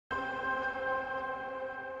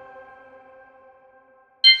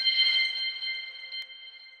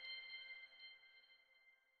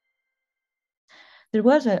There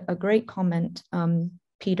was a great comment,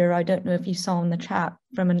 Peter, I don't know if you saw in the chat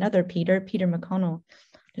from another Peter McConnell,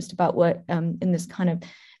 just about what, in this kind of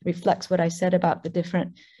reflects what I said about the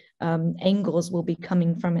different angles will be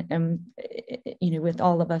coming from it, with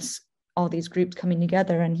all of us, all these groups coming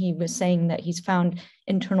together. And he was saying that he's found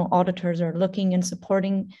internal auditors are looking and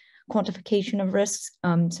supporting quantification of risks,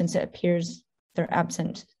 since it appears they're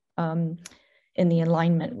absent in the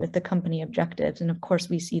alignment with the company objectives. And of course,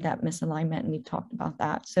 we see that misalignment, and we've talked about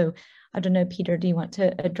that. So I don't know, Peter, do you want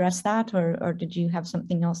to address that, or did you have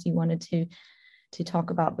something else you wanted to talk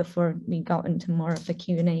about before we got into more of the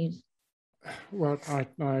Q&As? Well,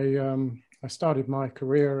 I started my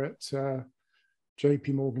career at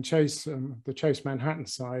JP Morgan Chase, the Chase Manhattan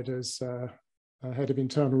side, as head of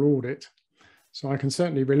internal audit. So I can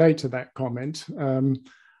certainly relate to that comment. I'm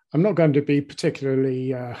not going to be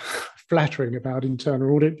particularly flattering about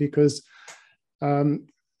internal audit, because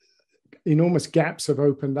enormous gaps have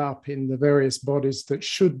opened up in the various bodies that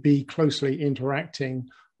should be closely interacting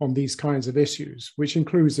on these kinds of issues, which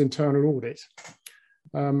includes internal audit.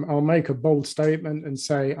 I'll make a bold statement and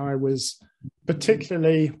say I was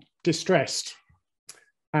particularly distressed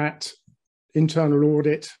at internal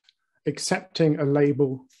audit accepting a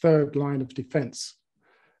label third line of defense.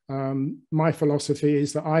 My philosophy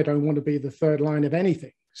is that I don't want to be the third line of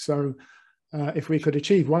anything. So if we could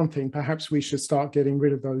achieve one thing, perhaps we should start getting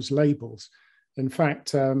rid of those labels. In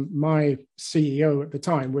fact, my CEO at the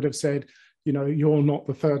time would have said, you know, you're not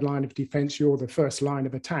the third line of defense, you're the first line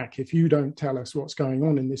of attack. If you don't tell us what's going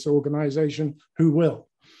on in this organization, who will?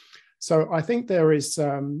 So I think there is,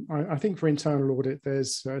 I think for internal audit,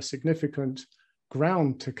 there's significant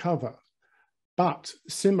ground to cover. But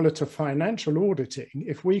similar to financial auditing,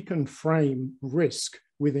 if we can frame risk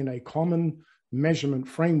within a common measurement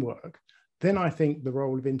framework, then I think the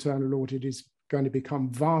role of internal audit is going to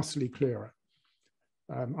become vastly clearer.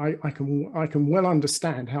 I can well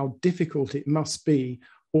understand how difficult it must be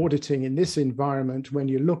auditing in this environment when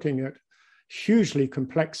you're looking at hugely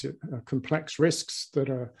complex risks that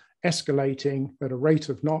are escalating at a rate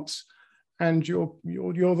of knots, and you're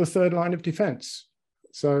the third line of defense.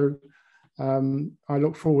 So I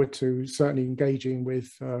look forward to certainly engaging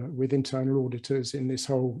with internal auditors in this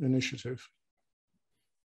whole initiative.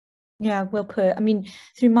 Yeah, well put. I mean,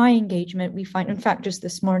 through my engagement, we find, in fact, just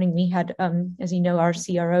this morning we had, as you know, our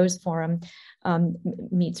CROs forum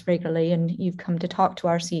meets regularly, and you've come to talk to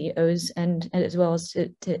our CEOs, and as well as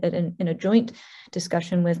in a joint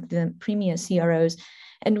discussion with the premier CROs.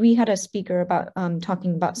 And we had a speaker about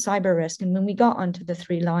talking about cyber risk. And when we got onto the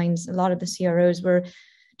three lines, a lot of the CROs were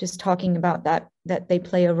just talking about that they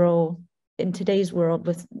play a role in today's world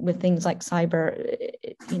with things like cyber.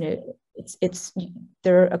 You know,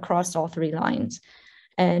 they're across all three lines,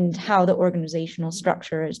 and how the organizational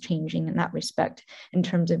structure is changing in that respect in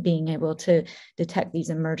terms of being able to detect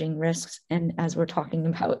these emerging risks. And as we're talking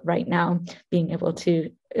about right now, being able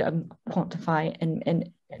to quantify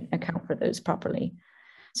and account for those properly.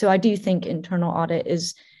 So I do think internal audit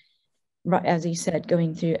is, as he said,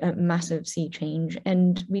 going through a massive sea change.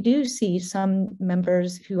 And we do see some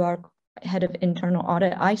members who are head of internal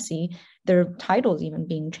audit, I see their titles even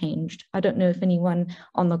being changed. I don't know if anyone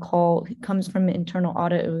on the call who comes from internal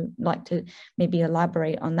audit would like to maybe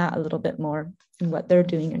elaborate on that a little bit more and what they're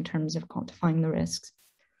doing in terms of quantifying the risks.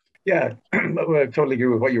 Yeah, I totally agree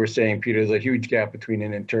with what you were saying, Peter. There's a huge gap between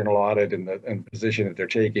an internal audit and the position that they're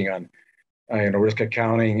taking on risk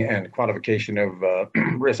accounting and quantification of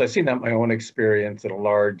risk. I've seen that in my own experience at a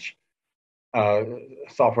large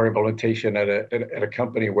software implementation at a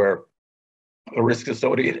company where the risks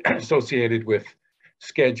associated with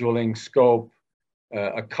scheduling, scope,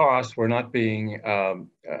 a cost were not being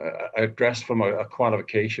addressed from a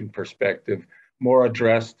quantification perspective, more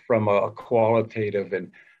addressed from a qualitative,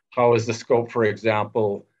 and how is the scope, for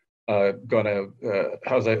example,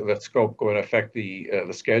 how's that scope going to affect the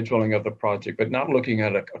scheduling of the project, but not looking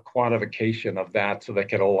at a quantification of that so they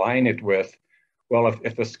can align it with, well,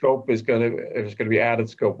 if the scope is going to be added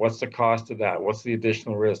scope, what's the cost of that? What's the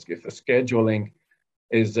additional risk? If the scheduling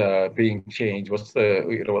is being changed, what's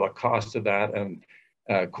the cost of that? And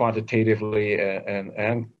quantitatively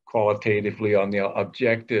and qualitatively on the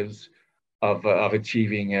objectives of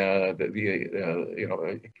achieving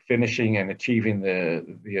finishing and achieving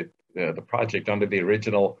the project under the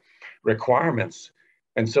original requirements.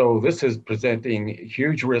 And so this is presenting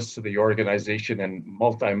huge risks to the organization and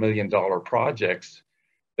multi-million-dollar projects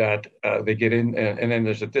that they get in, and then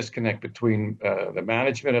there's a disconnect between the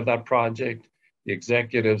management of that project, the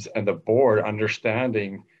executives, and the board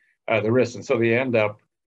understanding the risks. And so they end up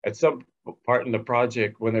at some part in the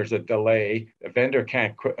project when there's a delay, the vendor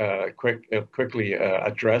can't quickly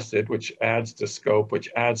address it, which adds to scope, which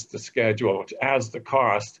adds to schedule, which adds to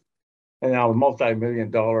cost. And now a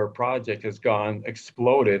multi-million-dollar project has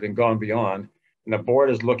exploded and gone beyond. And the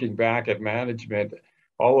board is looking back at management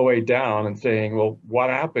all the way down and saying, well,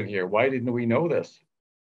 what happened here? Why didn't we know this?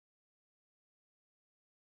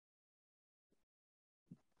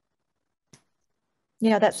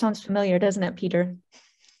 Yeah, that sounds familiar, doesn't it, Peter?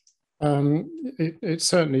 It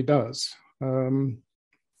certainly does. I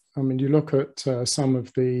mean, you look at some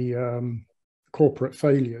of the corporate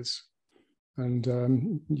failures, and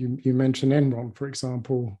you mentioned Enron, for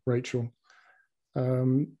example, Rachel.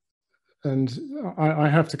 And I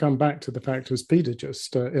have to come back to the fact, as Peter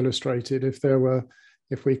just illustrated, if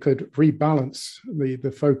we could rebalance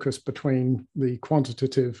the focus between the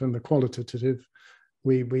quantitative and the qualitative,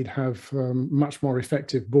 we'd have much more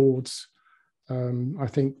effective boards. I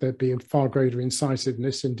think there'd be a far greater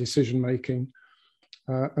incisiveness in decision making,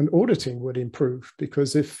 and auditing would improve,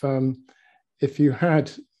 because if you have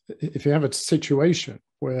a situation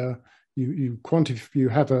where you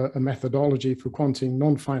have a methodology for quantifying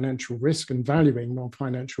non-financial risk and valuing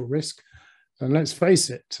non-financial risk, and let's face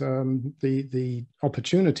it, the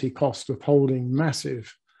opportunity cost of holding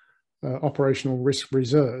massive operational risk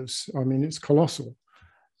reserves, I mean, it's colossal,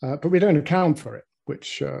 but we don't account for it,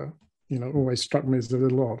 which always struck me as a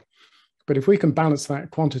little odd. But if we can balance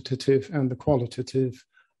that quantitative and the qualitative,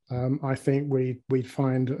 I think we'd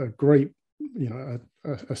find a great,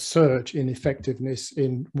 a surge in effectiveness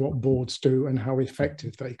in what boards do and how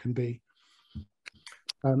effective they can be.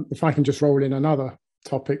 If I can just roll in another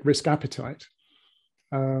topic, risk appetite.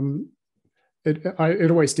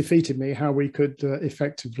 It always defeated me how we could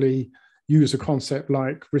effectively use a concept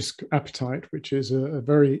like risk appetite, which is a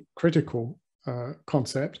very critical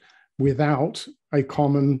concept, without a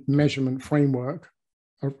common measurement framework,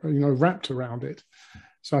 wrapped around it.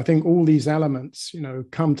 So I think all these elements,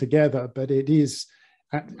 come together, but it is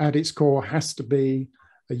at its core has to be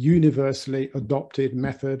a universally adopted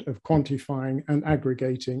method of quantifying and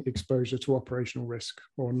aggregating exposure to operational risk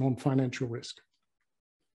or non-financial risk.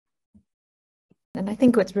 And I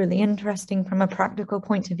think what's really interesting from a practical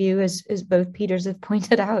point of view, is both Peters have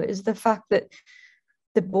pointed out, is the fact that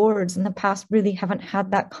the boards in the past really haven't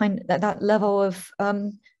had that level of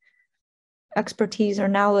expertise or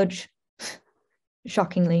knowledge,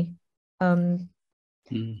 shockingly, in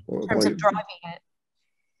terms of driving it.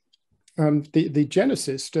 The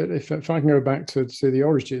genesis, if I can go back to the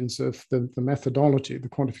origins of the methodology, the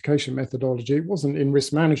quantification methodology, it wasn't in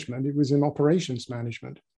risk management, it was in operations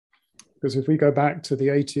management. Because if we go back to the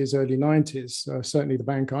 80s, early 90s, certainly the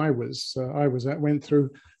bank I was at went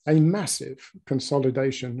through a massive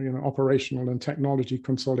consolidation, operational and technology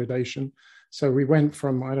consolidation. So we went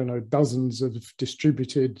from, I don't know, dozens of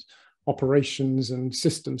distributed operations and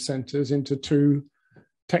system centers into 2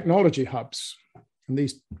 technology hubs. And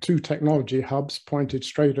these 2 technology hubs pointed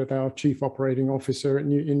straight at our chief operating officer in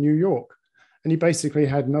New York. And he basically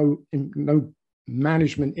had no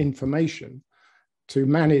management information to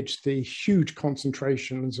manage the huge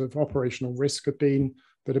concentrations of operational risk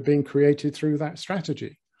that have been created through that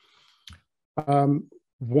strategy.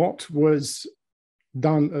 What was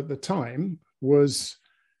done at the time was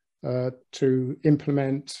to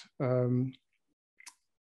implement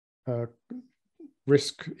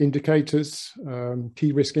risk indicators,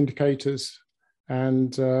 key risk indicators,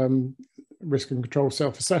 and risk and control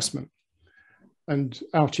self-assessment. And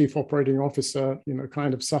our chief operating officer,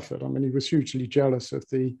 kind of suffered. I mean, he was hugely jealous of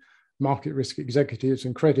the market risk executives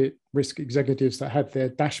and credit risk executives that had their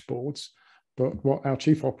dashboards. But what our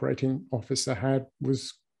chief operating officer had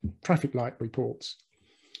was traffic light reports.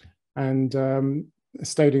 And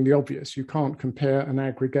stating the obvious, you can't compare and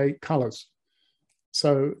aggregate colors.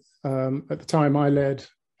 So at the time, I led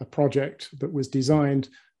a project that was designed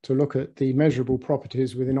to look at the measurable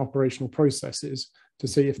properties within operational processes to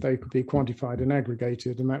see if they could be quantified and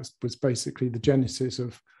aggregated. And that was basically the genesis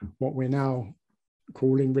of what we're now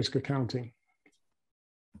calling risk accounting.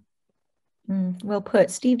 Well put.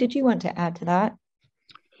 Steve, did you want to add to that?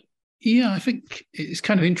 Yeah, I think it's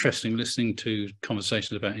kind of interesting listening to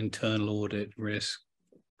conversations about internal audit, risk,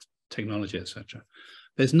 technology, etc.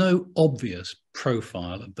 There's no obvious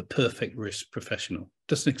profile of the perfect risk professional. It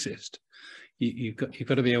doesn't exist. You've got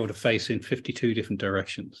to be able to face in 52 different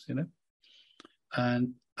directions,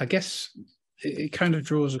 And I guess it kind of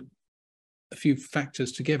draws a few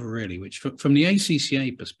factors together, really, which from the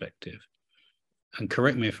ACCA perspective, and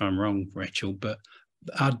correct me if I'm wrong, Rachel, but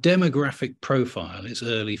our demographic profile is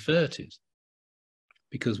early 30s.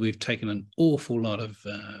 because we've taken an awful lot of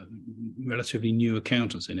relatively new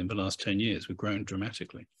accountants in the last 10 years. We've grown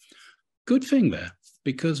dramatically. Good thing there,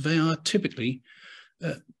 because they are typically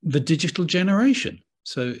the digital generation.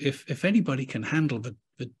 So if anybody can handle the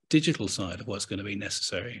digital side of what's going to be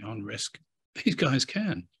necessary on risk, these guys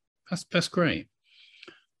can. That's great.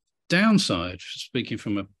 Downside, speaking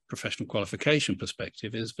from a professional qualification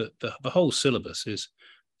perspective, is that the whole syllabus is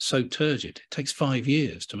so turgid. It takes 5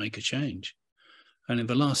 years to make a change. And in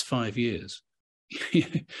the last 5 years,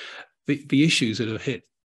 the issues that have hit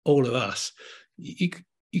all of us, you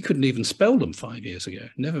couldn't even spell them 5 years ago,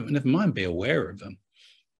 never mind be aware of them.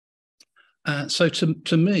 So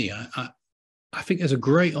to me, I think there's a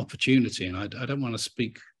great opportunity, and I don't want to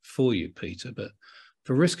speak for you, Peter, but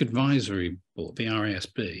for Risk Advisory Board, the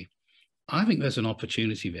RASB, I think there's an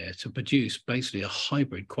opportunity there to produce basically a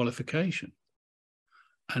hybrid qualification.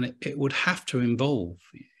 And it would have to involve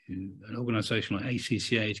an organisation like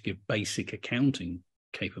ACCA to give basic accounting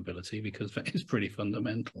capability, because that is pretty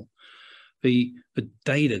fundamental. The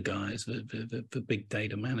data guys, the big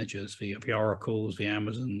data managers, the Oracles, the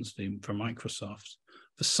Amazons, for Microsoft,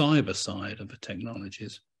 the cyber side of the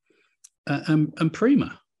technologies, and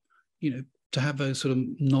Prima, to have those sort of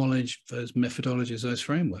knowledge, those methodologies, those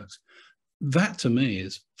frameworks. That to me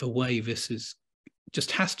is the way this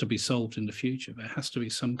just has to be solved in the future. There has to be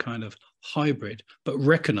some kind of hybrid but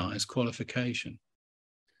recognized qualification.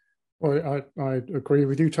 Well, I agree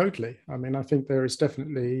with you totally. I mean, I think there is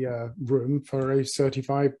definitely room for a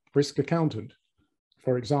certified risk accountant,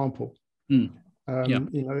 for example. Yeah.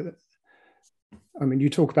 I mean, you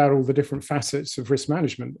talk about all the different facets of risk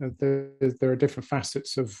management. There are different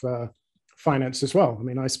facets of finance as well. I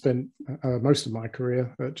mean, I spent most of my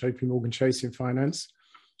career at JP Morgan Chase in finance,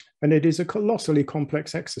 and it is a colossally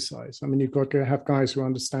complex exercise. I mean, you've got to have guys who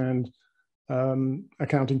understand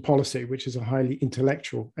accounting policy, which is a highly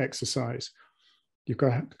intellectual exercise. You've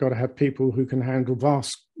got to have people who can handle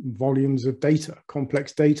vast volumes of data,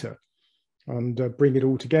 complex data, and bring it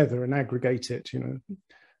all together and aggregate it,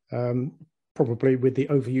 probably with the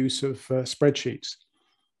overuse of spreadsheets.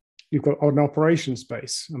 You've got an operations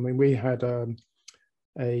base. I mean, we had an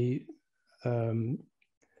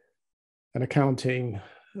accounting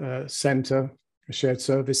center, a shared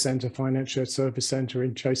service center, finance shared service center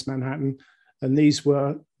in Chase Manhattan, and these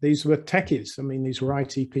were techies. I mean, these were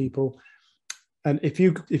IT people, and if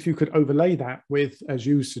you could overlay that with, as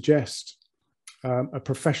you suggest, a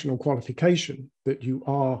professional qualification, that you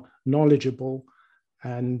are knowledgeable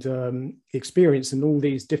and experienced in all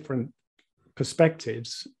these different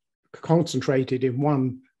perspectives, concentrated in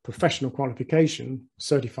one professional qualification,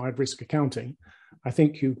 certified risk accounting, I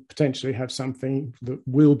think you potentially have something that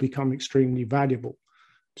will become extremely valuable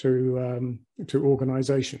to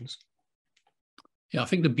organizations. Yeah, I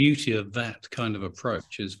think the beauty of that kind of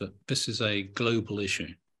approach is that this is a global issue.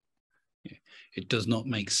 It does not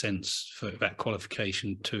make sense for that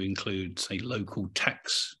qualification to include, say, local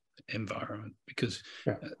tax environment, because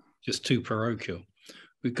just too parochial.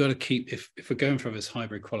 We've got to keep, if we're going for this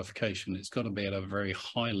hybrid qualification, it's got to be at a very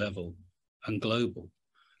high level and global,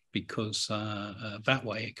 because that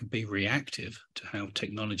way it can be reactive to how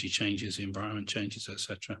technology changes, the environment changes,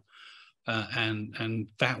 etc. And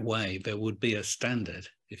that way there would be a standard,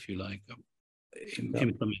 if you like,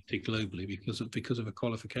 implemented globally because of a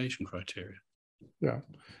qualification criteria. Yeah.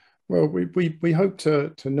 Well, we hope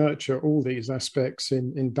to nurture all these aspects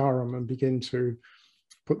in Durham and begin to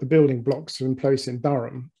put the building blocks in place in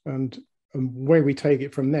Durham, and where we take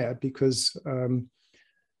it from there, because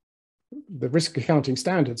the Risk Accounting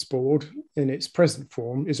Standards Board in its present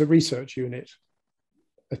form is a research unit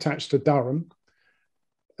attached to Durham.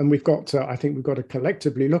 And we've got to, I think we've got to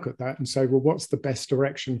collectively look at that and say, well, what's the best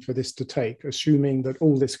direction for this to take, assuming that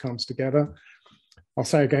all this comes together. I'll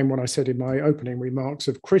say again what I said in my opening remarks: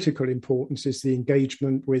 of critical importance is the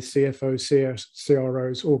engagement with CFOs,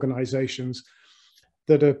 CROs, organizations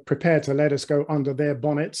that are prepared to let us go under their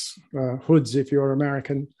bonnets, hoods if you're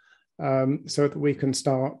American, so that we can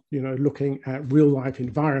start, looking at real life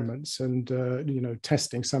environments and,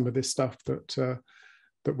 testing some of this stuff that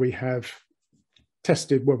we have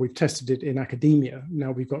tested. Well, we've tested it in academia.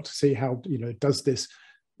 Now we've got to see how,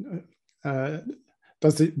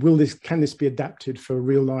 can this be adapted for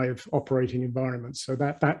real life operating environments? So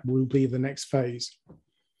that will be the next phase.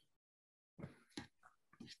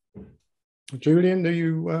 Julian, do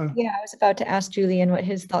you? Yeah, I was about to ask Julian what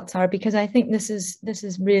his thoughts are, because I think this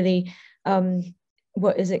is really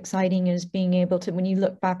what is exciting is being able to, when you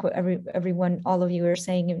look back what everyone, all of you are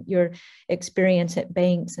saying, your experience at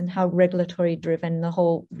banks and how regulatory driven the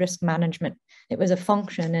whole risk management, it was a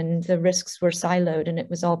function and the risks were siloed, and it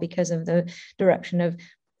was all because of the direction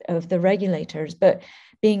of the regulators. But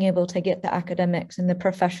being able to get the academics and the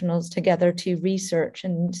professionals together to research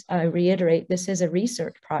and reiterate, this is a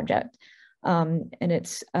research project. And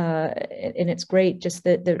it's great just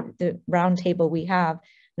the roundtable we have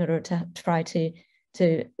in order to try to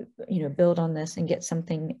build on this and get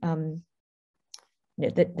something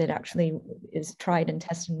that actually is tried and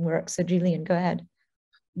tested and works. So Julian, go ahead.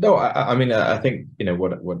 No, I mean, I think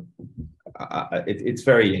it's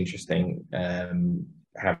very interesting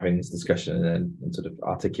having this discussion and sort of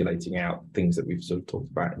articulating out things that we've sort of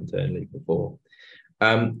talked about internally before.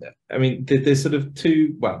 I mean, there's sort of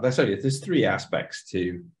there's three aspects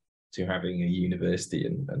to having a university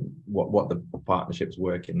and what the partnerships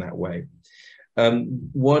work in that way.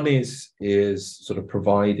 One is sort of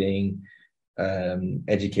providing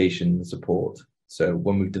education support. So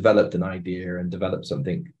when we've developed an idea and developed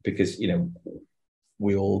something, because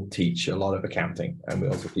we all teach a lot of accounting and we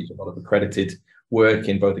also teach a lot of accredited work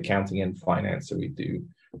in both accounting and finance. So we do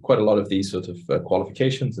quite a lot of these sort of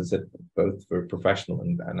qualifications, as it both for professional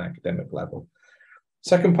and academic level.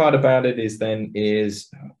 Second part about it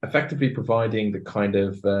is effectively providing the kind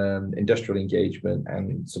of industrial engagement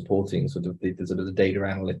and supporting sort of the data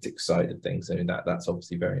analytics side of things. I mean, that's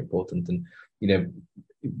obviously very important, and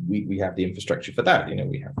we have the infrastructure for that.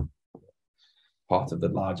 We have part of the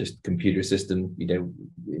largest computer system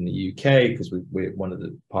in the UK, because we're one of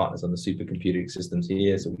the partners on the supercomputing systems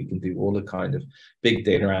here, so we can do all the kind of big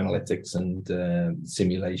data analytics and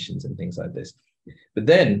simulations and things like this. But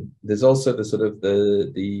then there's also the sort of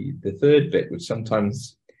the third bit, which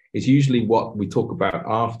sometimes is usually what we talk about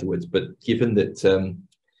afterwards. But given that the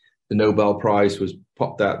Nobel Prize was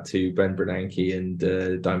popped out to Ben Bernanke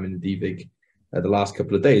and Diamond Dybvig the last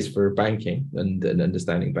couple of days for banking and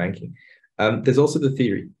understanding banking, there's also the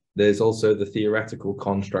theory. There's also the theoretical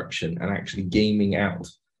construction and actually gaming out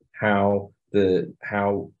how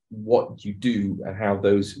what you do and how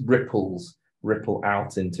those ripple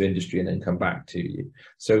out into industry and then come back to you.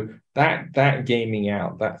 So that gaming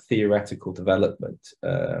out, that theoretical development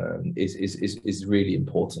is really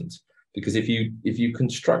important, because if you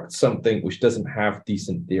construct something which doesn't have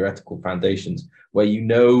decent theoretical foundations, where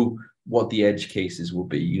what the edge cases will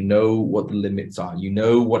be, what the limits are,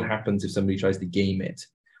 what happens if somebody tries to game it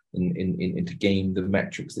and to game the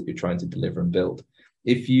metrics that you're trying to deliver and build.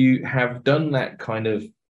 If you have done that kind of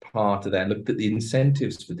part of that, looked at the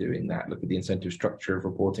incentives for doing that, look at the incentive structure of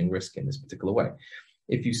reporting risk in this particular way,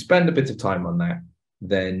 if you spend a bit of time on that,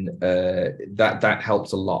 then that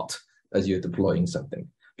helps a lot as you're deploying something,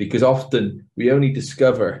 because often we only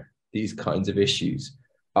discover these kinds of issues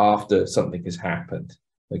after something has happened.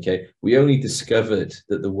 Okay, we only discovered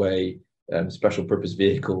that the way special purpose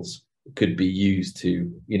vehicles could be used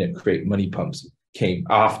to create money pumps came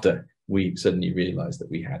after we suddenly realized that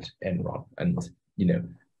we had Enron. And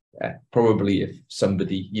probably if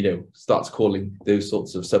somebody starts calling those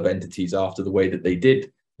sorts of sub entities after the way that they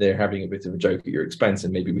did, they're having a bit of a joke at your expense,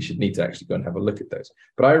 and maybe we should need to actually go and have a look at those.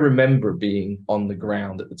 But I remember being on the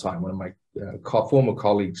ground at the time. One of my former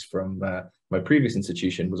colleagues from my previous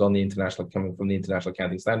institution was coming from the International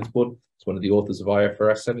Accounting Standards Board. It's one of the authors of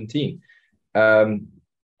IFRS 17.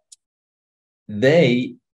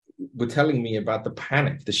 They were telling me about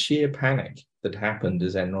the sheer panic that happened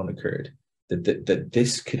as Enron occurred, that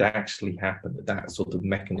this could actually happen, that sort of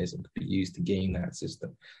mechanism could be used to game that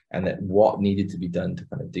system, and that what needed to be done to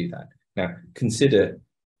kind of do that. Now, consider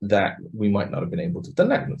that we might not have been able to have done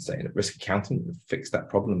that. I'm not saying that risk accounting would fix that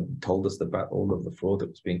problem and told us about all of the fraud that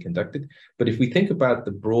was being conducted. But if we think about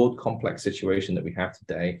the broad, complex situation that we have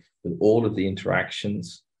today with all of the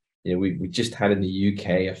interactions, we just had in the UK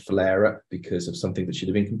a flare-up because of something that should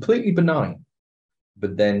have been completely benign,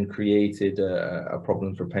 but then created a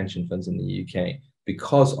problem for pension funds in the UK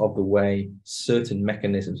because of the way certain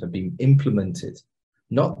mechanisms have been implemented,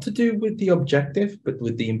 not to do with the objective, but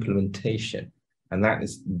with the implementation. And that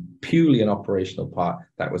is purely an operational part.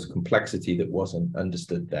 That was a complexity that wasn't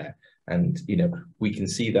understood there. And, we can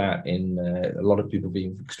see that in a lot of people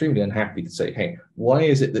being extremely unhappy to say, hey, why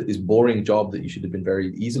is it that this boring job that you should have been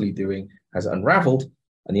very easily doing has unraveled?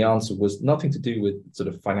 And the answer was nothing to do with sort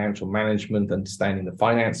of financial management, understanding the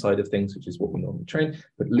finance side of things, which is what we normally train,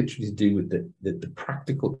 but literally to do with the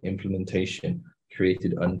practical implementation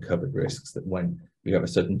created uncovered risks that when we have a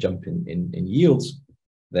certain jump in yields,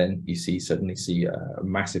 then you suddenly see a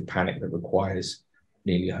massive panic that requires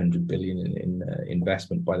nearly 100 billion in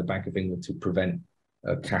investment by the Bank of England to prevent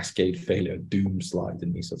a cascade failure, doom slide,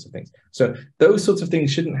 and these sorts of things. So those sorts of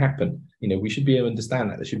things shouldn't happen. We should be able to understand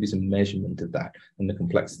that. There should be some measurement of that, and the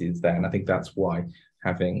complexity is there. And I think that's why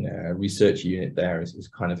having a research unit there is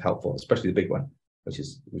kind of helpful, especially the big one, which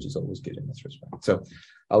is always good in this respect. So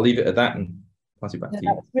I'll leave it at that and pass it back to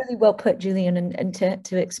you. That's really well put, Julian, and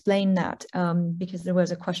to explain that, because there was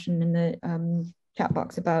a question in the chat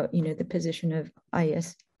box about the position of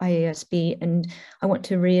IASB, and I want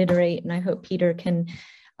to reiterate, and I hope Peter can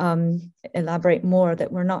elaborate more,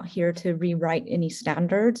 that we're not here to rewrite any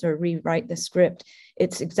standards or rewrite the script.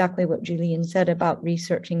 It's exactly what Julian said about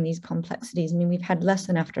researching these complexities. I mean, we've had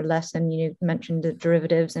lesson after lesson. You mentioned the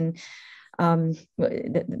derivatives and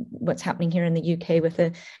what's happening here in the UK with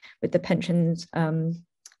the pensions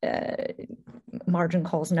margin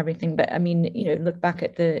calls and everything. But I mean, look back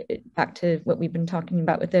to what we've been talking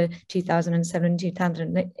about with the 2007,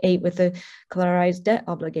 2008 with the collateralized debt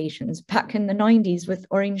obligations, back in the 90s with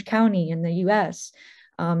Orange County in the US.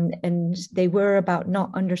 And they were about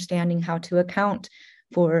not understanding how to account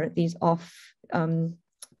for these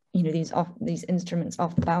these instruments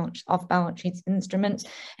off balance sheets instruments.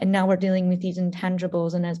 And now we're dealing with these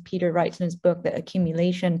intangibles. And as Peter writes in his book, the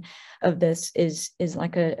accumulation of this is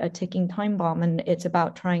like a ticking time bomb. And it's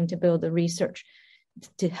about trying to build the research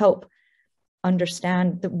to help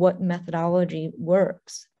understand what methodology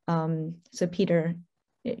works. So Peter,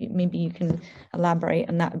 maybe you can elaborate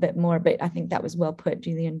on that a bit more, but I think that was well put,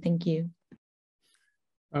 Julian. Thank you.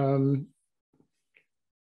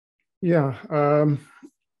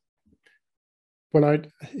 Well,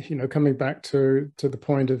 coming back to the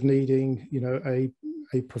point of needing,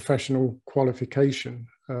 a professional qualification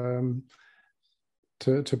to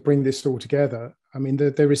bring this all together. I mean,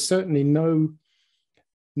 there is certainly no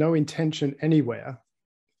intention anywhere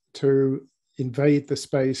to invade the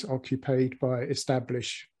space occupied by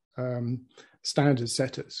established standard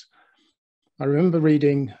setters. I remember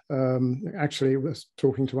reading, actually, I was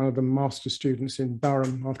talking to one of the master students in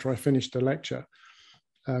Durham after I finished the lecture.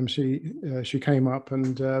 She came up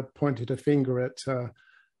and pointed a finger at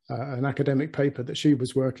an academic paper that she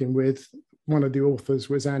was working with. One of the authors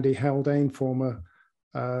was Andy Haldane, former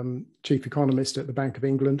chief economist at the Bank of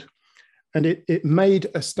England. And it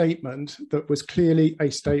made a statement that was clearly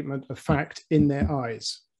a statement of fact in their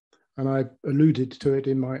eyes. And I alluded to it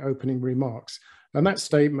in my opening remarks. And that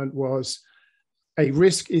statement was, a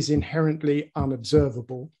risk is inherently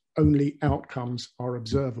unobservable, only outcomes are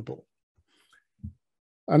observable.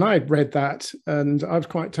 And I read that and I was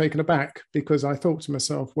quite taken aback, because I thought to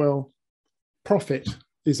myself, well, profit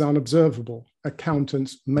is unobservable.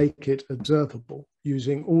 Accountants make it observable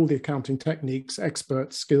using all the accounting techniques,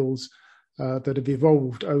 expert skills that have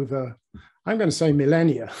evolved over, I'm going to say,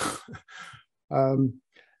 millennia.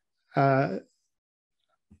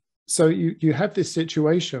 So you have this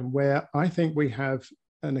situation where I think we have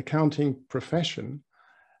an accounting profession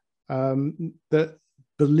that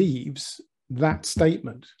believes that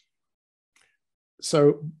statement.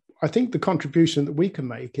 So I think the contribution that we can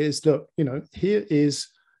make is, look, here is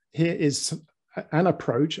an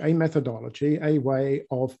approach, a methodology, a way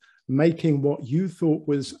of making what you thought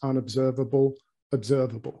was unobservable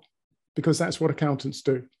observable, because that's what accountants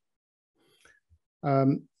do.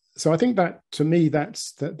 So I think that, to me,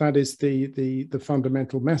 that is the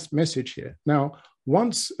fundamental message here. Now,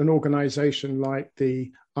 once an organization like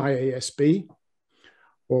the IASB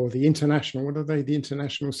or the international, what are they? The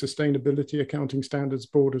International Sustainability Accounting Standards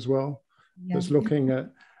Board as well, that's looking at.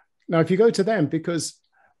 Now, if you go to them, because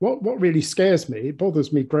what really scares me, it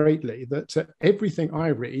bothers me greatly, that everything I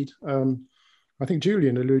read, I think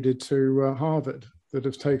Julian alluded to Harvard, that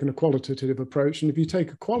have taken a qualitative approach. And if you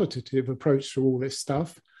take a qualitative approach to all this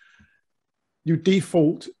stuff, you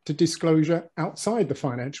default to disclosure outside the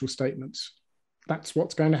financial statements. That's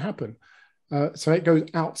what's going to happen. So it goes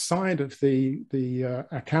outside of the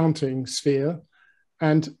accounting sphere.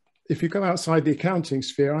 And if you go outside the accounting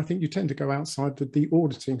sphere, I think you tend to go outside the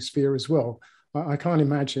auditing sphere as well. I can't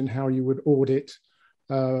imagine how you would audit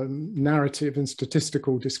narrative and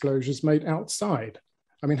statistical disclosures made outside.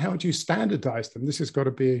 I mean, how do you standardize them? This has got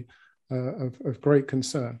to be of great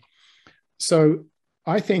concern. So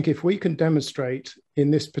I think if we can demonstrate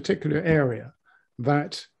in this particular area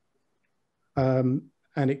that a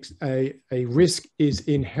risk is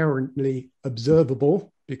inherently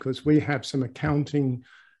observable, because we have some accounting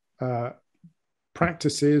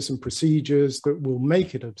practices and procedures that will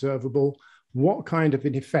make it observable, what kind of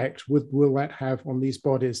an effect will that have on these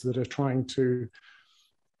bodies that are trying to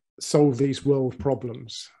solve these world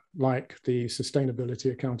problems, like the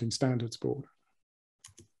Sustainability Accounting Standards Board?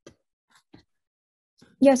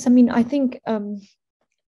 Yes, I mean, I think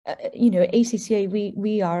ACCA,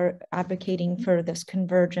 we are advocating for this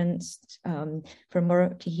convergence, for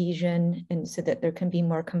more cohesion, and so that there can be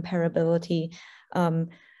more comparability.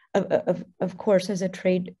 Of course, as a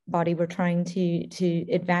trade body, we're trying to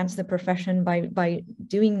advance the profession by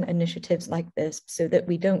doing initiatives like this, so that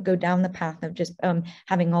we don't go down the path of just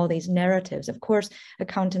having all these narratives. Of course,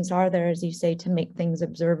 accountants are there, as you say, to make things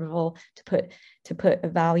observable, to put a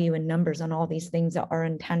value and numbers on all these things that are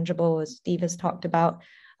intangible, as Steve has talked about.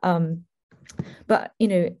 But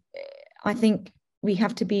I think we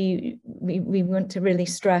have to be, we want to really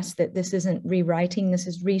stress that this isn't rewriting, this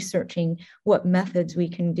is researching what methods we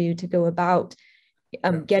can do to go about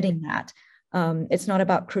getting that. It's not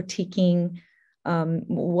about critiquing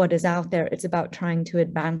what is out there, it's about trying to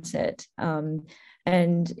advance it.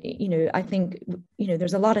 And I think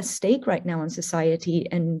there's a lot at stake right now in society,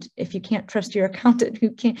 and if you can't trust your accountant,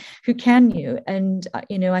 who can you? And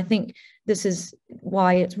I think this is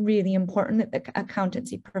why it's really important that the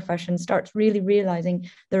accountancy profession starts really realizing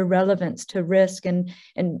their relevance to risk, and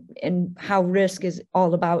how risk is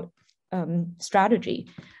all about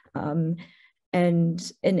strategy,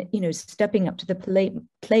 and stepping up to the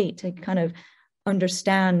plate to kind of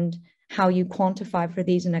understand how you quantify for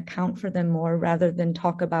these and account for them more, rather than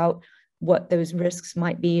talk about what those risks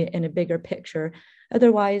might be in a bigger picture.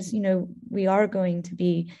 Otherwise, we are going to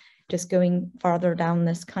be just going farther down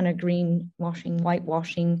this kind of greenwashing,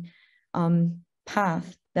 whitewashing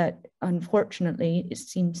path that unfortunately it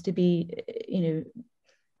seems to be,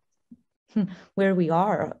 where we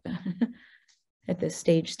are at this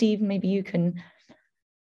stage. Steve, maybe you can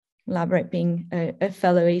elaborate, being a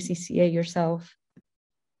fellow ACCA yourself.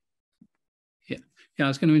 Yeah, I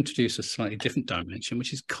was going to introduce a slightly different dimension,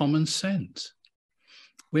 which is common sense.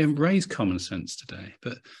 We haven't raised common sense today,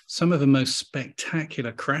 but some of the most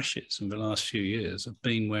spectacular crashes in the last few years have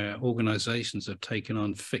been where organizations have taken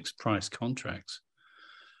on fixed price contracts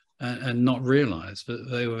and not realized that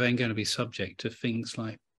they were then going to be subject to things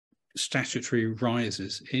like statutory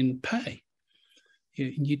rises in pay.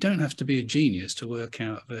 You don't have to be a genius to work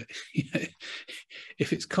out that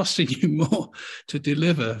if it's costing you more to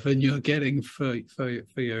deliver than you're getting for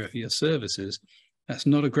your services, that's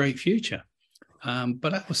not a great future.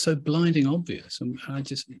 But that was so blinding obvious, and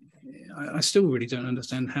I still really don't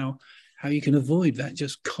understand how you can avoid that.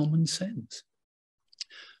 Just common sense,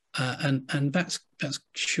 and that's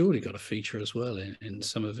surely got a feature as well in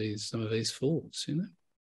some of these thoughts,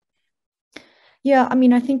 Yeah, I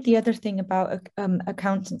mean, I think the other thing about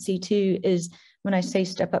accountancy too is, when I say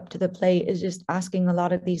step up to the plate, is just asking a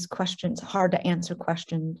lot of these questions, hard to answer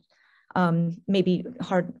questions, maybe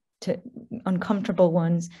uncomfortable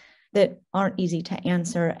ones that aren't easy to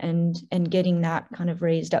answer, and getting that kind of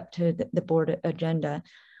raised up to the board agenda.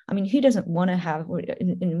 I mean, who doesn't want to have,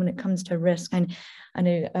 when it comes to risk, and I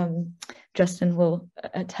know Justin will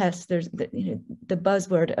attest, there's the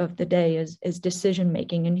buzzword of the day is decision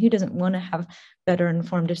making, and who doesn't want to have better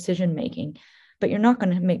informed decision making? But you're not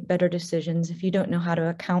going to make better decisions if you don't know how to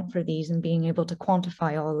account for these, and being able to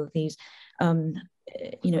quantify all of these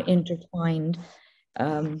intertwined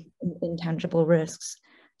intangible risks.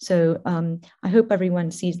 So I hope everyone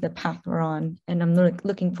sees the path we're on, and I'm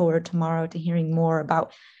looking forward tomorrow to hearing more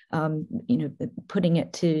about putting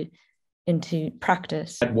it into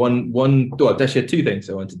practice. Well, actually, two things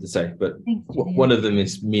I wanted to say, but one of them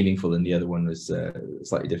is meaningful and the other one was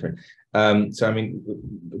slightly different. So I mean,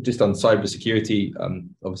 just on cybersecurity,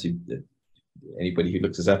 obviously anybody who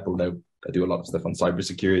looks us up will know I do a lot of stuff on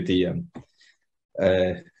cybersecurity. I'm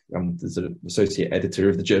the sort of associate editor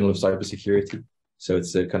of the Journal of Cybersecurity. So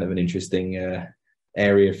it's a kind of an interesting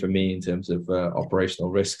area for me in terms of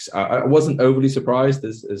operational risks. I wasn't overly surprised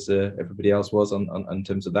as everybody else was on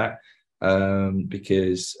terms of that,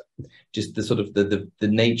 because just the sort of the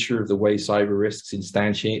nature of the way cyber risks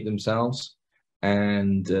instantiate themselves,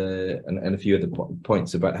 and a few other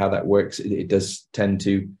points about how that works. It does tend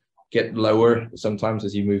to get lower sometimes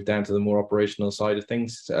as you move down to the more operational side of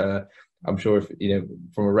things. I'm sure if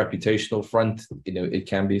from a reputational front, it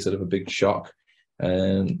can be sort of a big shock. But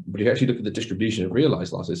if you actually look at the distribution of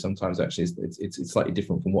realized losses, sometimes actually it's slightly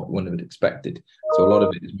different from what one would have expected. So a lot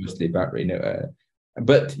of it is mostly about,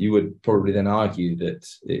 but you would probably then argue that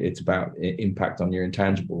it's about impact on your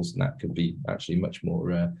intangibles, and that could be actually much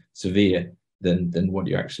more severe than what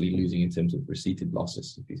you're actually losing in terms of receipted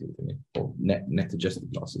losses, if you see what I mean, or net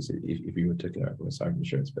adjusted losses, if you were talking about from a cyber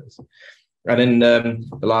insurance base. And then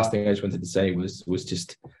the last thing I just wanted to say was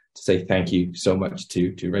just to say thank you so much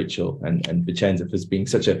to Rachel and Vincenza for being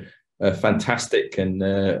such a fantastic and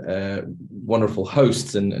wonderful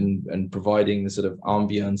hosts and providing the sort of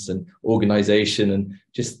ambience and organization and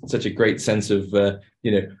just such a great sense of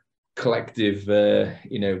collective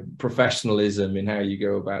professionalism in how you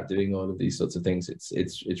go about doing all of these sorts of things.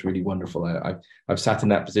 It's really wonderful. I've sat in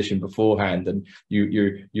that position beforehand, and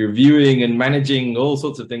you're viewing and managing all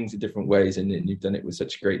sorts of things in different ways, and you've done it with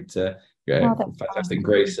such great fantastic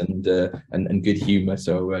grace and good humor.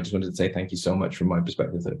 So I just wanted to say thank you so much from my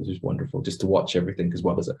perspective. It was just wonderful just to watch everything as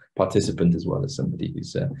well as a participant, as well as somebody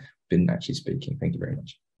who's been actually speaking. Thank you very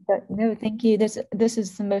much. No, thank you. This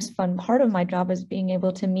is the most fun part of my job, is being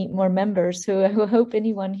able to meet more members. So I hope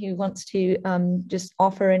anyone who wants to just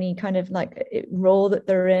offer any kind of like role that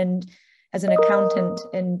they're in as an accountant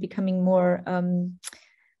and becoming more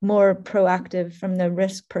proactive from the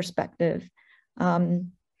risk perspective.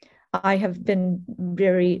 I have been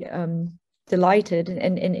very delighted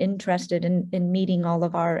and interested in meeting all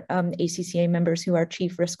of our ACCA members who are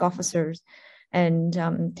chief risk officers. And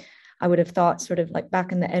I would have thought, sort of like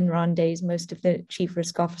back in the Enron days, most of the chief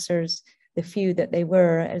risk officers, the few that they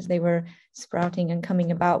were, as they were sprouting and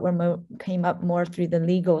coming about, came up more through the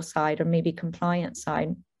legal side or maybe compliance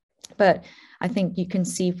side. But I think you can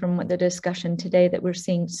see from the discussion today that we're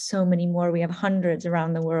seeing so many more. We have hundreds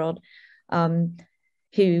around the world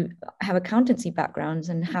who have accountancy backgrounds,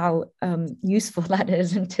 and how useful that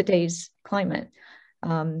is in today's climate.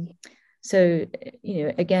 So,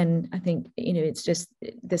 again, I think, it's just,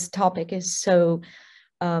 this topic is so,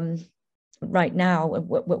 right now,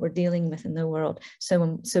 what we're dealing with in the world,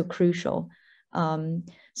 so crucial.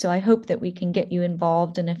 So I hope that we can get you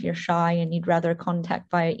involved. And if you're shy and you'd rather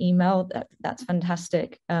contact via email, that's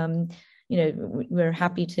fantastic. We're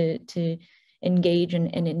happy to engage in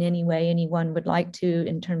any way anyone would like to,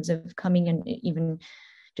 in terms of coming and even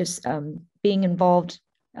just being involved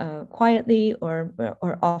quietly, or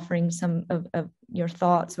offering some of your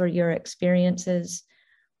thoughts or your experiences.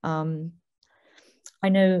 I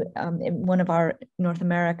know in one of our North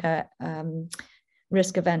America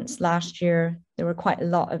risk events last year, there were quite a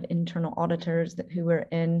lot of internal auditors who were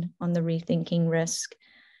in on the Rethinking Risk,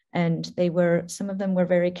 and some of them were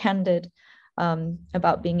very candid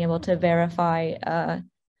about being able to verify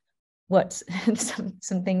what's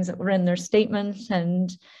some things that were in their statements,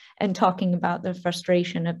 and talking about the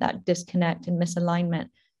frustration of that disconnect and misalignment.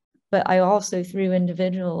 But I also, through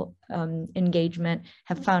individual engagement,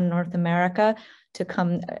 have found North America to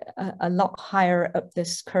come a lot higher up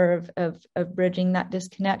this curve of bridging that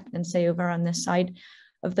disconnect than, say, over on this side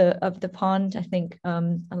of the pond. I think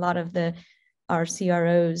a lot of our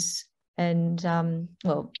CROs and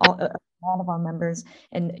all of our members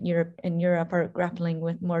in Europe are grappling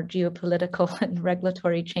with more geopolitical and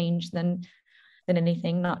regulatory change than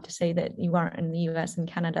anything. Not to say that you aren't in the US and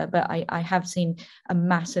Canada, but I have seen a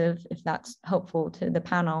massive, if that's helpful to the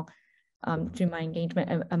panel, through my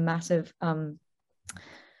engagement, a massive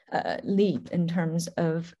leap in terms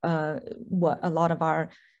of what a lot of our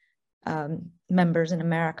members in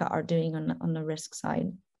America are doing on the risk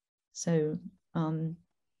side. So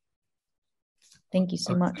thank you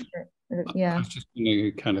so much. I was just going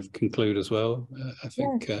to kind of conclude as well. I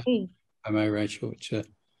think, I may, Rachel, which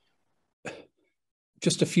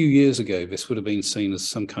just a few years ago, this would have been seen as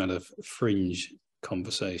some kind of fringe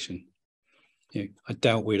conversation. I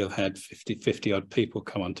doubt we'd have had 50 odd people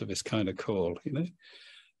come onto this kind of call.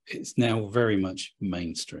 It's now very much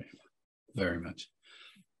mainstream, very much.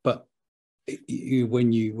 But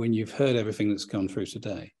when you've heard everything that's gone through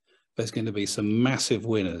today, there's going to be some massive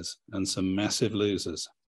winners and some massive losers.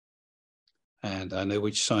 And I know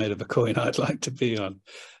which side of the coin I'd like to be on.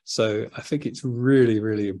 So I think it's really,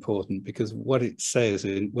 really important, because what it says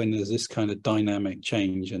when there's this kind of dynamic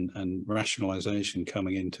change and rationalization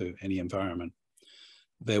coming into any environment,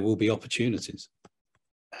 there will be opportunities.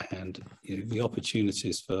 And the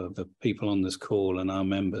opportunities for the people on this call and our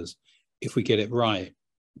members, if we get it right,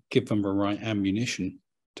 give them the right ammunition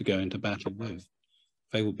to go into battle with,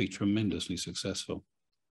 they will be tremendously successful.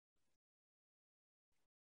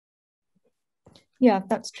 Yeah,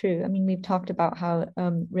 that's true. I mean, we've talked about how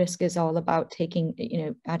risk is all about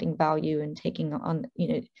taking, adding value and taking on,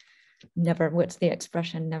 never, what's the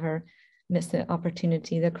expression, never miss the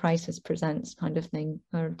opportunity the crisis presents, kind of thing,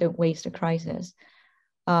 or don't waste a crisis.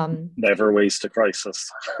 Never waste a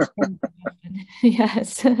crisis.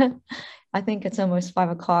 Yes, I think it's almost 5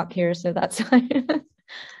 o'clock here, so that's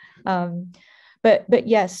but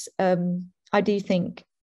yes, I do think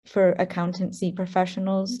for accountancy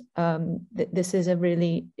professionals, this is a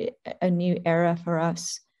new era for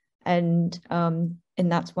us, and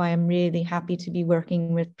that's why I'm really happy to be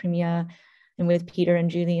working with Premier and with Peter and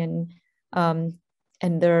Julian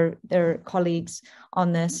their colleagues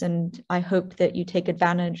on this. And I hope that you take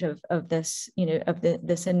advantage of this,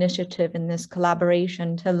 this initiative and this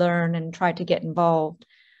collaboration to learn and try to get involved.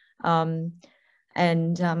 I'm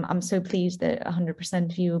so pleased that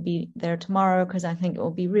 100% of you will be there tomorrow, because I think it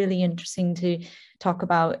will be really interesting to talk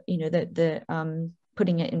about, the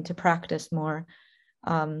putting it into practice more.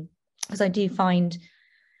 Because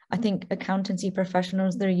I think accountancy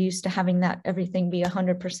professionals, they're used to having that everything be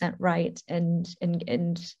 100% right. And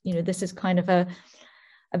this is kind of a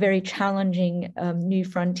very challenging new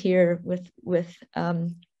frontier with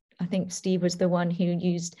I think Steve was the one who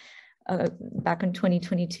used back in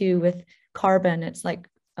 2022 with carbon. It's like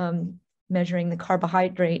measuring the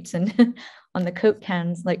carbohydrates and on the Coke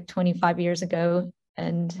cans like 25 years ago,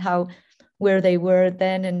 and where they were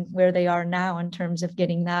then and where they are now in terms of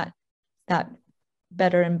getting that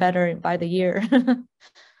better and better by the year.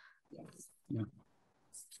 Yeah.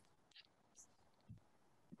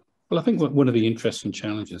 Well, I think one of the interesting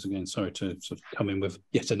challenges, again, sorry to sort of come in with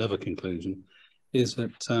yet another conclusion, is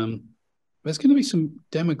that there's going to be some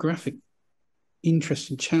demographic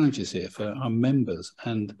interesting challenges here for our members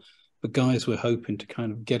and the guys we're hoping to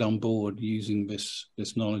kind of get on board using this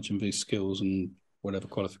knowledge and these skills and whatever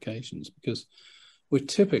qualifications, because we're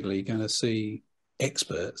typically going to see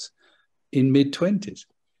experts in mid-20s,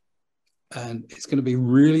 and it's going to be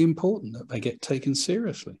really important that they get taken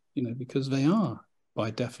seriously, because they are by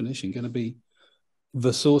definition going to be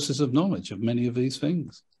the sources of knowledge of many of these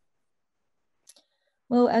things.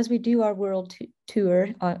 Well, as we do our world tour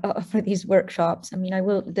for these workshops, I mean,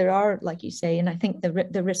 there are, like you say, and I think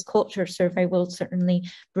the risk culture survey will certainly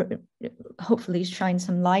hopefully shine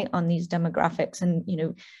some light on these demographics and,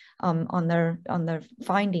 on their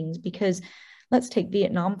findings. Because let's take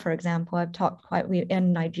Vietnam, for example. I've talked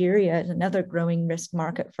and Nigeria is another growing risk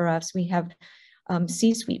market for us. We have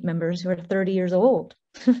C-suite members who are 30 years old.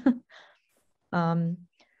 And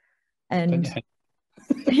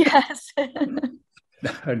yes.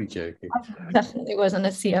 Only joking. I definitely wasn't a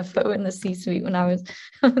CFO in the C-suite when I was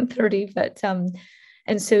 30, but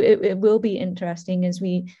and so it will be interesting as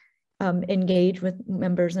we engage with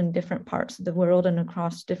members in different parts of the world and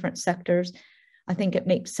across different sectors. I think it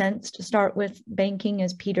makes sense to start with banking,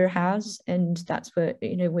 as Peter has, and that's what,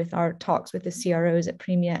 with our talks with the CROs at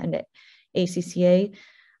Premia and at ACCA.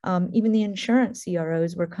 Even the insurance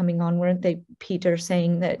CROs were coming on, weren't they, Peter,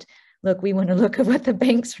 saying that, look, we want to look at what the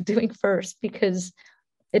banks are doing first, because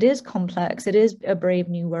it is complex. It is a brave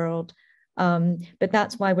new world. But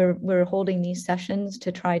that's why we're holding these sessions,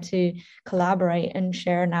 to try to collaborate and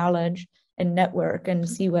share knowledge and network and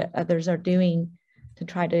see what others are doing, to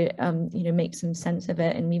try to make some sense of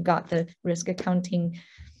it. And we've got the risk accounting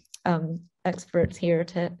experts here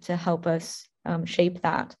to help us shape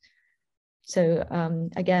that. So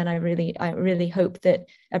again, I really hope that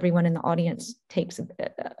everyone in the audience takes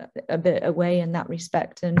a bit away in that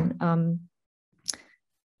respect,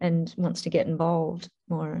 and wants to get involved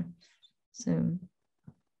more. So,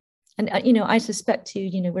 and I suspect too,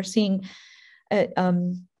 we're seeing,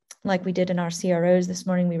 like we did in our CROs this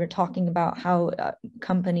morning, we were talking about how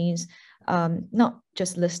companies, not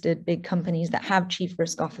just listed big companies that have chief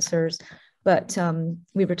risk officers, but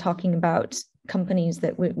we were talking about companies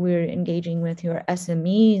that we're engaging with who are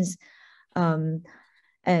SMEs and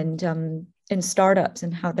startups,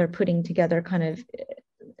 and how they're putting together kind of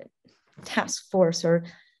task force or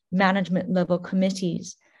management level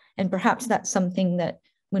committees. And perhaps that's something that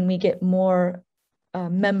when we get more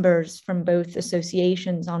members from both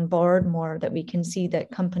associations on board more, that we can see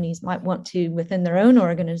that companies might want to, within their own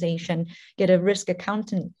organization, get a risk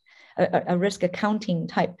accounting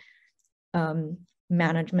type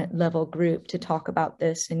management level group to talk about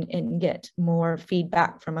this and get more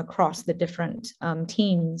feedback from across the different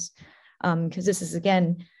teams. Because this is,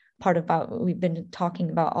 again, part of what we've been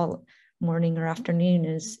talking about all morning or afternoon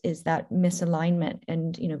is that misalignment.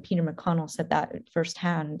 And, Peter McConnell said that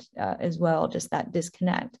firsthand as well, just that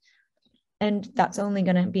disconnect. And that's only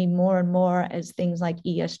going to be more and more as things like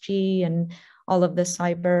ESG and all of the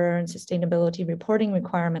cyber and sustainability reporting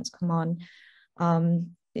requirements come on.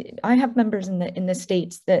 I have members in the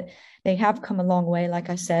States that they have come a long way,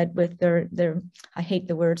 like I said, with their I hate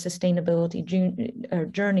the word sustainability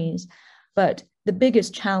journeys, but the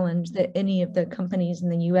biggest challenge that any of the companies in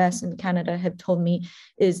the US and Canada have told me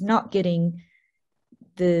is not getting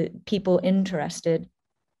the people interested.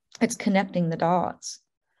 It's connecting the dots.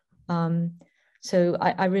 So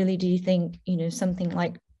I really do think, something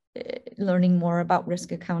like learning more about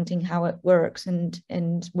risk accounting, how it works,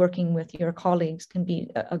 and working with your colleagues can be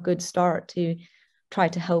a good start to try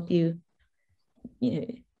to help you,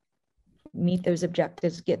 meet those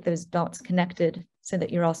objectives, get those dots connected so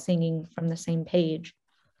that you're all singing from the same page.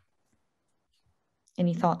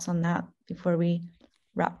 Any thoughts on that before we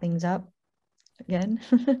wrap things up again?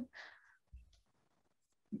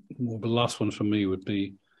 Well, the last one for me would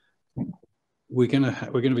be, we're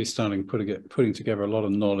gonna be starting putting together a lot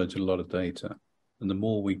of knowledge, a lot of data, and the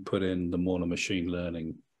more we put in, the more the machine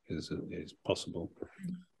learning is possible,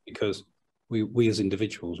 because we as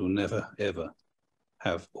individuals will never ever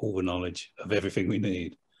have all the knowledge of everything we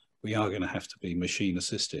need. We are going to have to be machine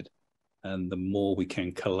assisted, and the more we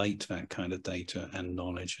can collate that kind of data and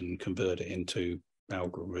knowledge and convert it into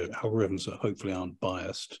algorithms that hopefully aren't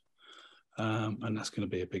biased, and that's going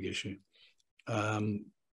to be a big issue.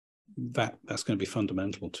 That's going to be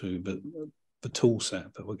fundamental to the tool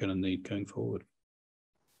set that we're going to need going forward.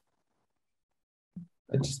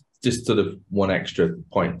 Just sort of one extra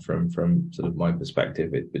point from sort of my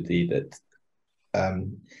perspective, it would be that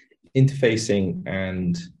interfacing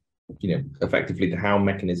and, you know, effectively how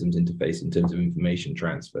mechanisms interface in terms of information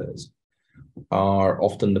transfers are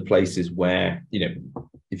often the places where, you know,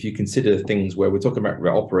 if you consider things where we're talking about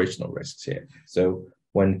operational risks here. So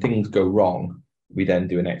when things go wrong, we then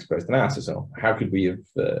do an ex post analysis on how could we have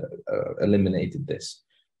eliminated this.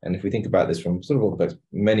 And if we think about this from sort of all the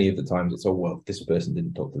many of the times it's, oh, well, this person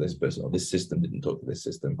didn't talk to this person, or this system didn't talk to this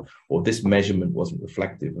system, or this measurement wasn't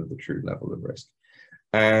reflective of the true level of risk.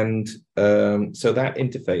 And so that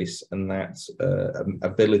interface and that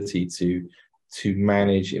ability to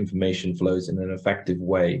manage information flows in an effective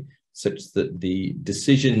way, such that the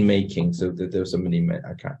decision making, so that there was somebody,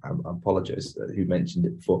 I apologize, who mentioned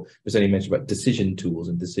it before, there's only mentioned about decision tools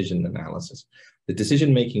and decision analysis. The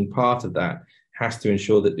decision making part of that has to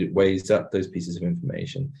ensure that it weighs up those pieces of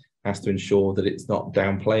information, has to ensure that it's not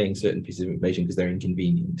downplaying certain pieces of information because they're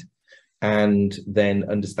inconvenient, and then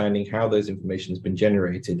understanding how those information has been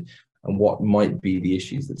generated and what might be the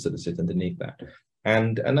issues that sort of sit underneath that.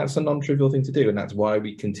 And that's a non-trivial thing to do, and that's why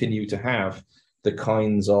we continue to have the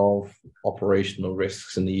kinds of operational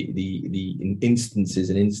risks and the instances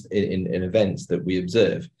and in events that we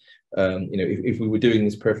observe. You know, if we were doing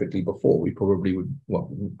this perfectly before, we probably would,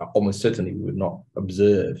 well, almost certainly we would not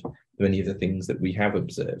observe many of the things that we have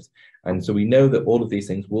observed. And so we know that all of these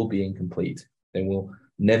things will be incomplete. There will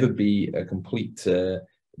never be a complete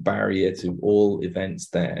barrier to all events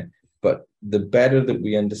there. But the better that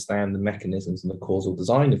we understand the mechanisms and the causal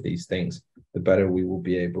design of these things, the better we will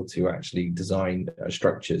be able to actually design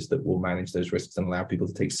structures that will manage those risks and allow people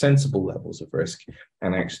to take sensible levels of risk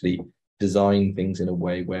and actually design things in a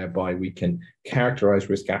way whereby we can characterize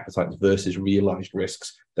risk appetites versus realized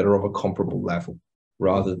risks that are of a comparable level,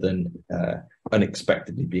 rather than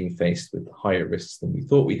unexpectedly being faced with higher risks than we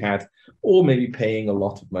thought we had, or maybe paying a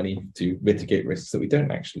lot of money to mitigate risks that we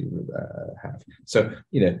don't actually have. So,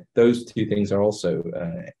 you know, those two things are also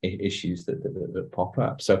issues that pop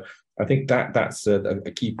up. So I think that's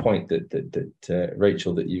a key point that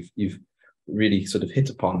Rachel, that you've really sort of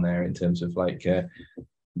hit upon there, in terms of like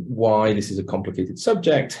why this is a complicated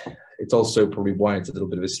subject. It's also probably why it's a little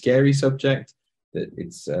bit of a scary subject, that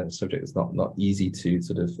it's a subject that's not easy to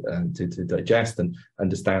sort of to digest and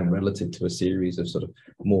understand relative to a series of sort of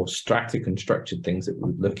more strategic and structured things that we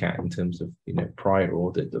would look at in terms of, you know, prior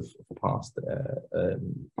audit of past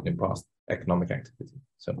past economic activity.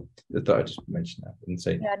 So I thought I'd just mention that and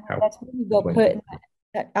say, yeah, how that's really well put.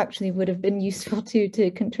 That actually would have been useful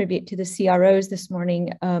to contribute to the CROs this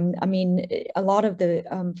morning. I mean, a lot of the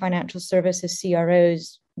financial services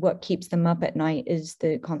CROs, what keeps them up at night is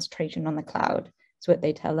the concentration on the cloud. It's what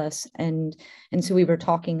they tell us. And so we were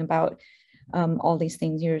talking about all these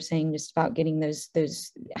things you were saying, just about getting those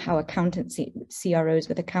how accountancy CROs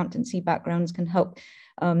with accountancy backgrounds can help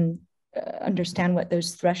understand what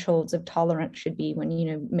those thresholds of tolerance should be when,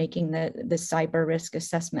 you know, making the cyber risk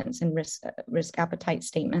assessments and risk appetite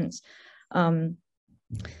statements. And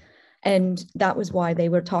that was why they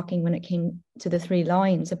were talking, when it came to the 3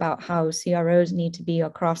 lines, about how CROs need to be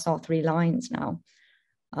across all 3 lines now.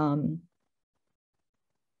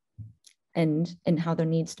 And how there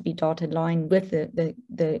needs to be dotted line with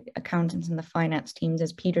the accountants and the finance teams,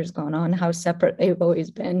 as Peter's gone on, how separate they've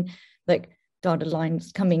always been, like dotted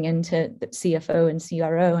lines coming into the CFO and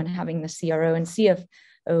CRO, and having the CRO and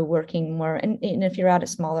CFO working more. And if you're at a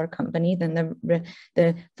smaller company, then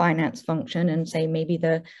the finance function and say maybe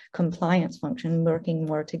the compliance function working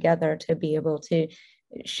more together to be able to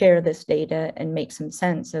share this data and make some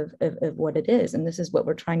sense of what it is. And this is what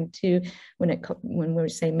we're trying to, when we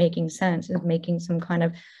say making sense, is making some kind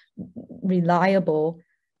of reliable,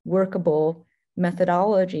 workable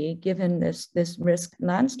methodology given this risk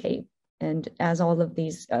landscape. And as all of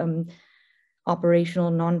these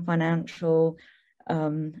operational, non-financial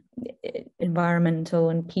environmental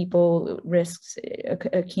and people risks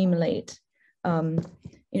accumulate,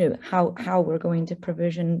 how we're going to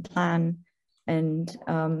provision, plan, and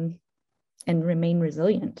remain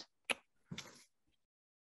resilient.